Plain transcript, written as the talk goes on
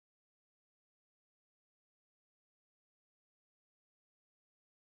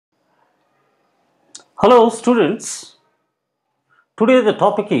Hello students, today the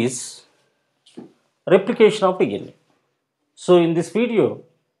topic is replication of DNA. So in this video,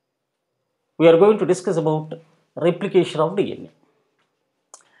 we are going to discuss about replication of DNA.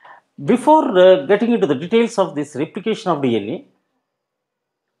 Before getting into the details of this replication of DNA,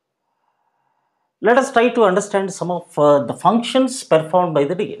 let us try to understand some of the functions performed by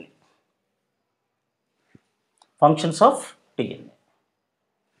the DNA. Functions of DNA.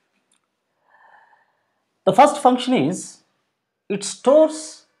 The first function is it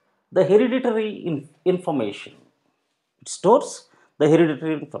stores the hereditary information. It stores the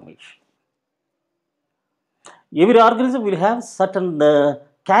hereditary information. Every organism will have certain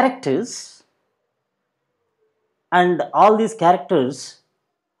characters, and all these characters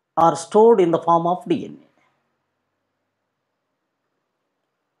are stored in the form of DNA.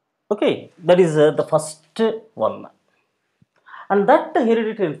 Okay, that is the first one. And that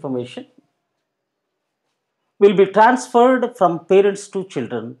hereditary information will be transferred from parents to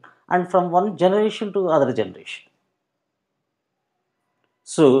children and from one generation to other generation.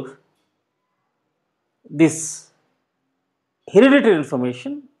 So, this hereditary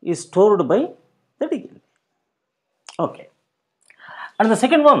information is stored by the DNA. Okay. And the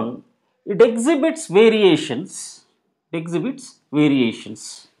second one, it exhibits variations.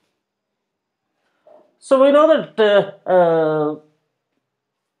 So we know that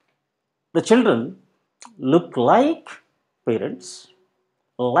the children look like parents,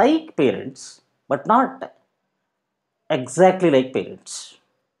 but not exactly like parents.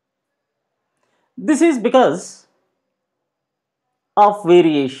 This is because of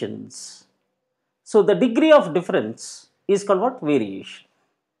variations. So the degree of difference is called what? Variation.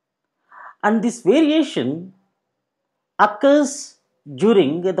 And this variation occurs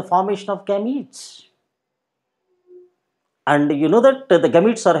during the formation of gametes. And you know that the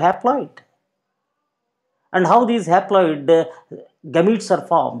gametes are haploid. And how these haploid gametes are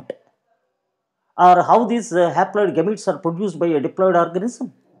formed, or how these haploid gametes are produced by a diploid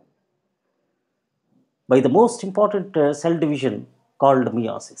organism? By the most important cell division called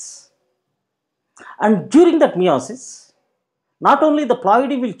meiosis. And during that meiosis, not only the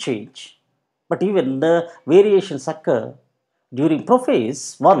ploidy will change, but even the variations occur during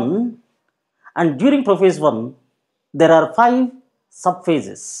prophase 1. And during prophase 1, there are 5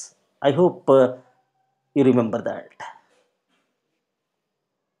 subphases. I hope you remember that.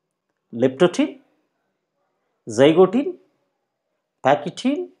 Leptotene, zygotene,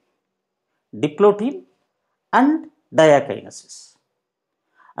 pachytene, diplotene, and diakinesis.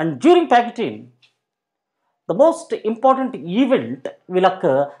 And during pachytene, the most important event will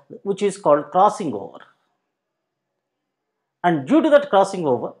occur, which is called crossing over. And due to that crossing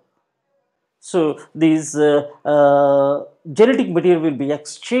over, so these genetic material will be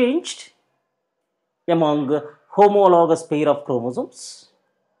exchanged among homologous pair of chromosomes,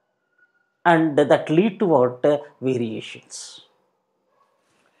 and that lead to what? Variations.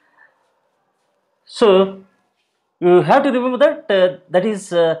 So you have to remember that that is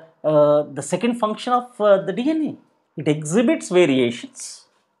the second function of the DNA. It exhibits variations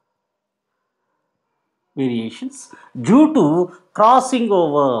due to crossing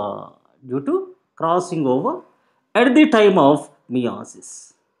over at the time of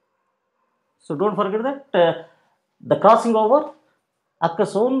meiosis. So don't forget that the crossing over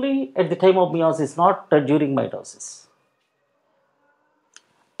occurs only at the time of meiosis, not during mitosis.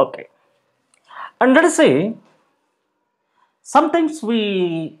 Okay. And let us say sometimes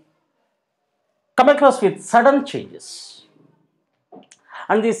we come across with sudden changes,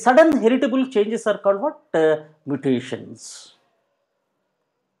 and these sudden heritable changes are called what? Mutations.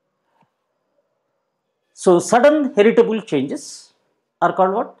 So sudden heritable changes are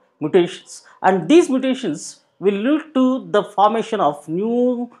called what? Mutations. And these mutations will lead to the formation of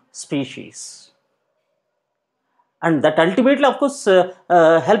new species. And that ultimately, of course,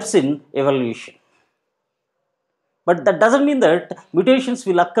 helps in evolution. But that doesn't mean that mutations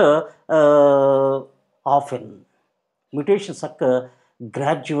will occur often. Mutations occur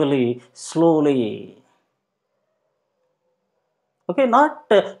gradually, slowly. Okay,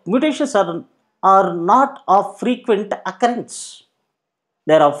 mutations are not of frequent occurrence.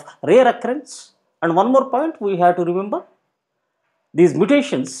 They are of rare occurrence. And one more point we have to remember: these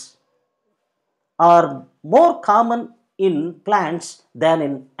mutations are more common in plants than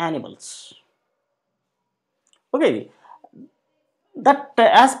in animals. Okay, that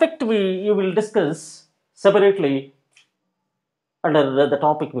aspect you will discuss separately under the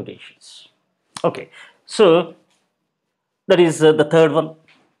topic mutations. Okay, so that is the third one.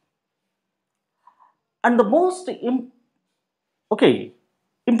 And the most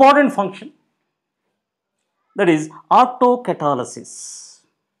important function that is autocatalysis.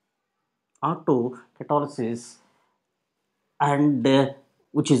 Autocatalysis, and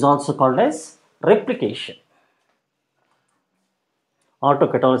which is also called as replication.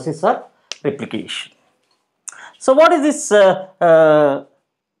 Autocatalysis or replication. So what is this?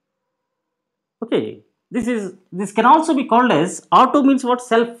 Okay, this can also be called as, auto means what?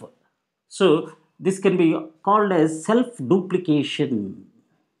 Self. So this can be called as self duplication.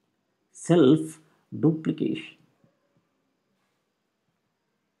 Self duplication.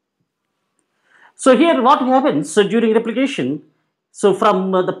 So here what happens, so during replication, so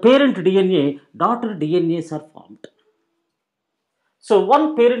from the parent DNA, daughter DNAs are formed. So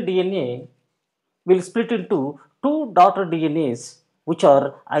one parent DNA will split into two daughter DNAs which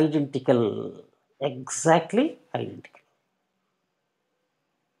are identical, exactly identical.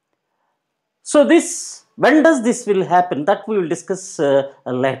 So this, when does this will happen, that we will discuss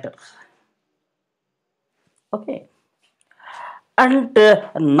later. Okay. And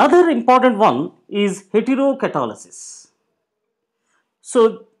another important one is heterocatalysis.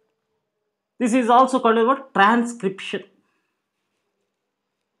 So this is also called what? Transcription.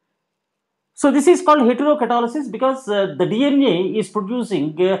 So this is called heterocatalysis because the DNA is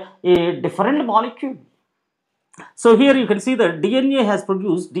producing a different molecule. So here you can see that DNA has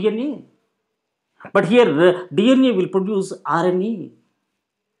produced DNA, but here DNA will produce RNA.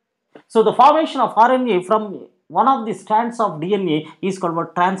 So the formation of RNA from one of the strands of DNA is called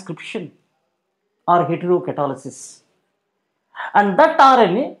what? Transcription or heterocatalysis. And that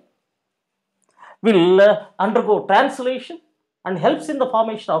RNA will undergo translation and helps in the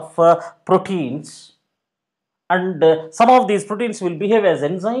formation of proteins. And some of these proteins will behave as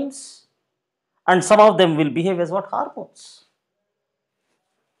enzymes, and some of them will behave as what? Hormones.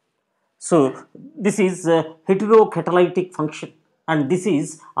 So this is heterocatalytic function, and this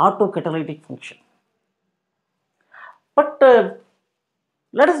is autocatalytic function. But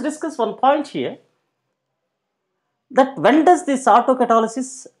let us discuss one point here, that when does this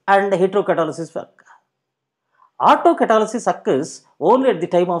autocatalysis and heterocatalysis work? Autocatalysis occurs only at the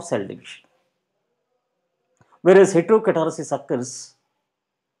time of cell division, whereas heterocatalysis occurs,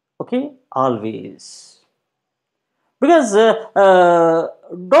 okay, always. Because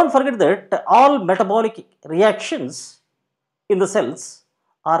don't forget that all metabolic reactions in the cells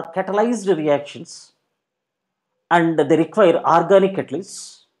are catalyzed reactions, and they require organic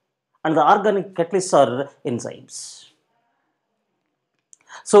catalysts, and the organic catalysts are enzymes.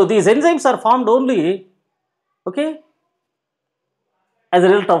 So these enzymes are formed only, okay, as a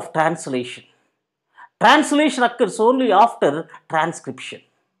result of translation. Translation occurs only after transcription.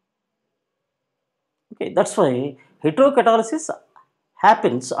 Okay, that's why heterocatalysis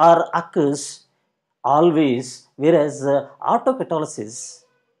happens or occurs always, whereas autocatalysis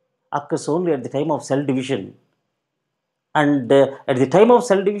occurs only at the time of cell division. And at the time of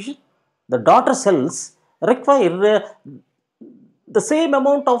cell division, the daughter cells require the same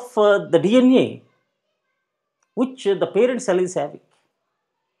amount of the DNA which the parent cell is having.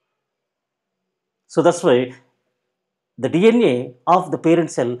 So that's why the DNA of the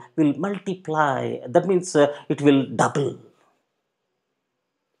parent cell will multiply. That means it will double.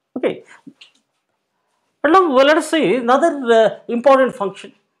 Okay. And now let us see another important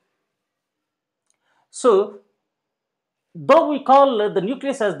function. So though we call the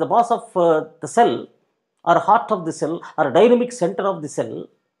nucleus as the boss of the cell, or heart of the cell, or dynamic center of the cell,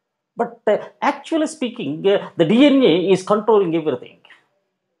 but actually speaking, the DNA is controlling everything.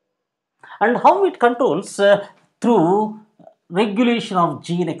 And how it controls? Through regulation of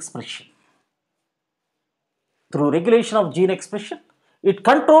gene expression. Through regulation of gene expression, it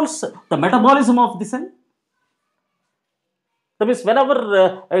controls the metabolism of the cell. That means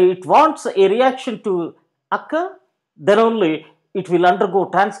whenever it wants a reaction to occur, then only it will undergo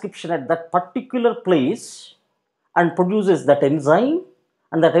transcription at that particular place and produces that enzyme,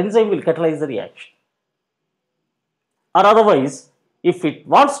 and that enzyme will catalyze the reaction. Or otherwise, if it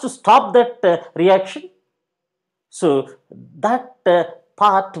wants to stop that reaction, so that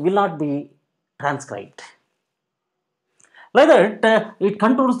part will not be transcribed. Like that, it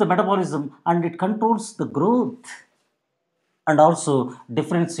controls the metabolism, and it controls the growth and also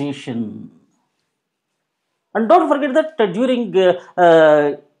differentiation. And don't forget that during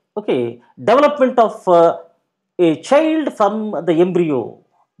development of a child from the embryo,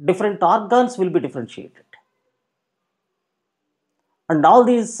 different organs will be differentiated. And all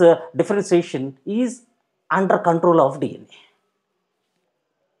these differentiation is under control of DNA.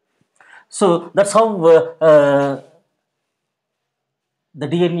 So that's how the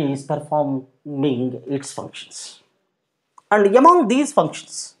DNA is performing its functions. And among these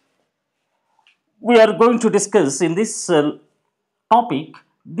functions, we are going to discuss in this topic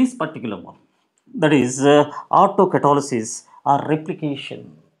this particular one, that is autocatalysis or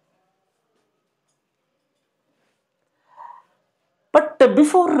replication. But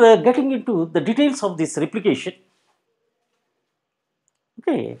before getting into the details of this replication,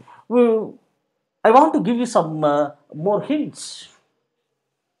 okay, I want to give you some more hints.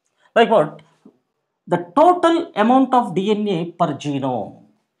 Like what? The total amount of DNA per genome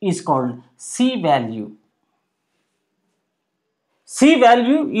is called C value. C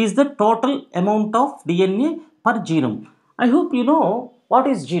value is the total amount of DNA per genome. I hope you know what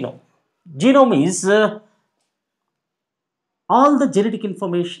is genome. Genome is all the genetic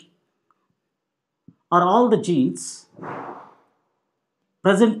information or all the genes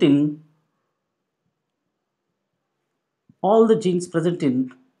present in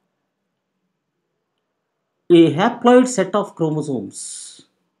a haploid set of chromosomes.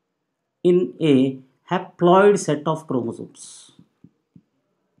 In a haploid set of chromosomes.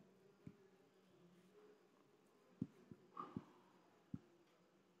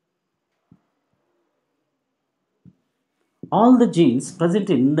 All the genes present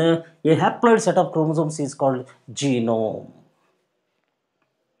in a haploid set of chromosomes is called genome.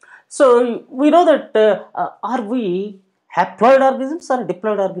 So we know that are we haploid organisms or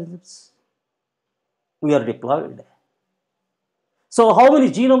diploid organisms? We are diploid. So how many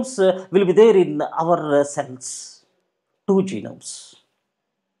genomes will be there in our cells? 2 genomes.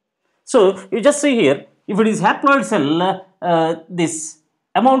 So you just see here, if it is haploid cell, this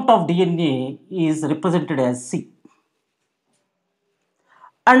amount of DNA is represented as C.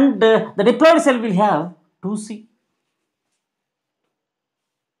 And the diploid cell will have 2C.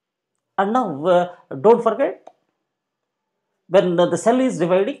 And now don't forget, when the cell is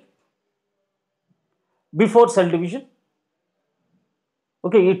dividing before cell division,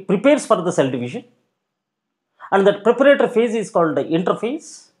 okay, it prepares for the cell division, and that preparatory phase is called the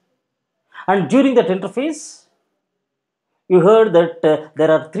interphase. And during that interphase, you heard that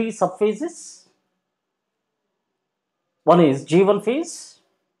there are 3 subphases. One is G1 phase,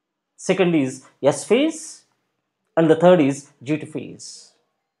 second is S phase, and the third is G2 phase.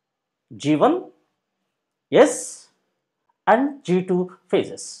 G1, S, and G2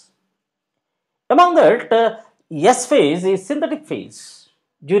 phases. Among that, S phase is synthetic phase,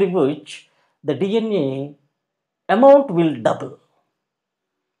 during which the DNA amount will double.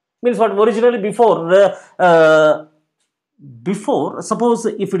 Means what? Originally before, suppose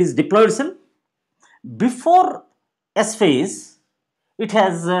if it is diploid cell, before S phase, it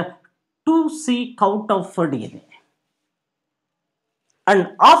has 2C count of DNA. And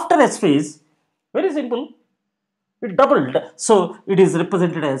after S phase, very simple, it doubled. So it is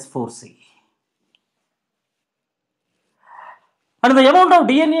represented as 4C. And the amount of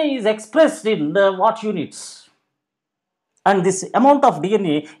DNA is expressed in what units? And this amount of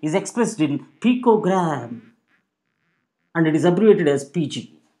DNA is expressed in picogram, and it is abbreviated as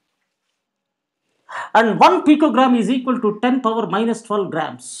PG. And 1 picogram is equal to 10 power minus 12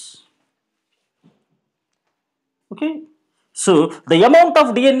 grams. Okay. So the amount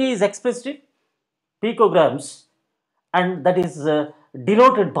of DNA is expressed in picograms, and that is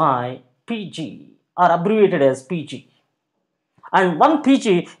denoted by PG or abbreviated as PG. And 1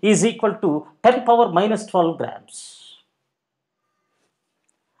 PG is equal to 10 power minus 12 grams.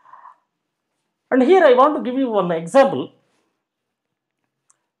 And here I want to give you one example.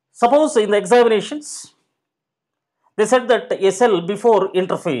 Suppose in the examinations, they said that a cell before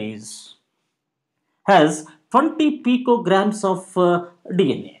interphase has 20 picograms of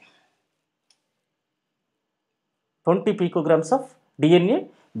DNA. 20 picograms of DNA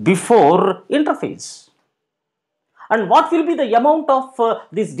before interphase. And what will be the amount of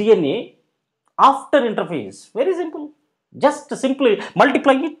this DNA after interphase? Very simple. Just simply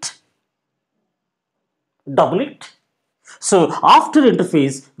multiply it, double it. So after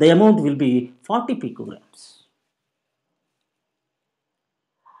interphase, the amount will be 40 picograms.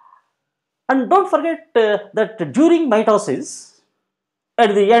 And don't forget that during mitosis,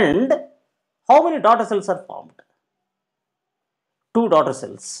 at the end, how many daughter cells are formed? 2 daughter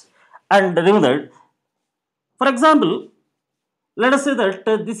cells. And remember, for example, let us say that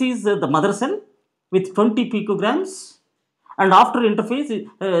this is the mother cell with 20 picograms, and after interphase,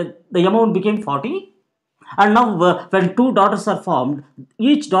 the amount became 40. And now when 2 daughters are formed,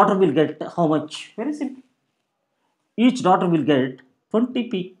 each daughter will get how much? Very simple. Each daughter will get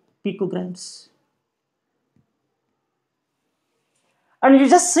 20 picograms. And you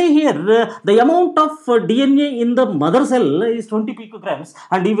just see here, the amount of DNA in the mother cell is 20 picograms,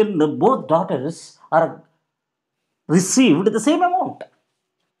 and even both daughters are received the same amount.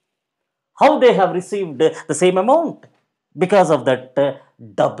 how they have received the same amount because of that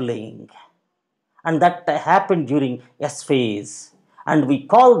doubling. And that happened during S phase. And we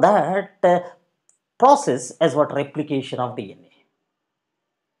call that process as what replication of DNA.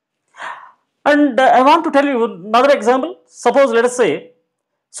 And I want to tell you another example. Suppose, let us say,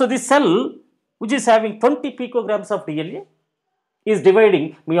 so this cell which is having 20 picograms of DNA is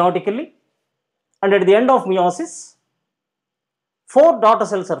dividing meiotically, and at the end of meiosis, 4 daughter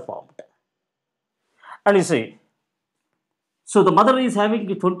cells are formed. And you see, so the mother is having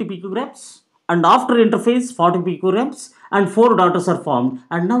 20 picograms, and after interphase 40 picograms, and 4 daughters are formed.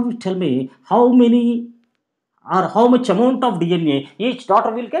 And now you tell me how many or how much amount of DNA each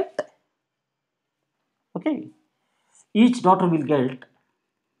daughter will get. Okay, each daughter will get,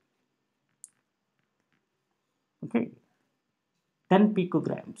 okay, 10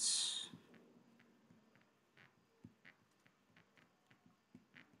 picograms.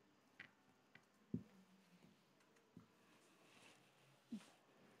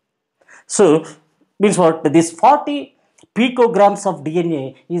 So, means what? This 40 picograms of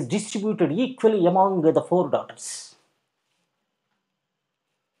DNA is distributed equally among the 4 daughters.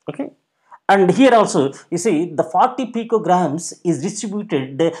 Okay. And here also, you see, the 40 picograms is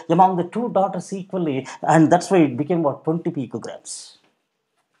distributed among the 2 daughters equally, and that's why it became what? 20 picograms.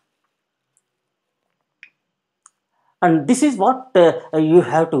 And this is what you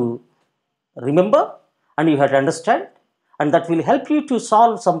have to remember and you have to understand, and that will help you to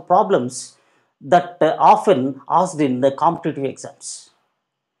solve some problems that often asked in the competitive exams.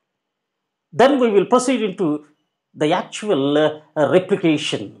 Then we will proceed into the actual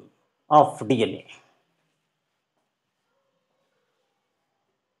replication of DNA.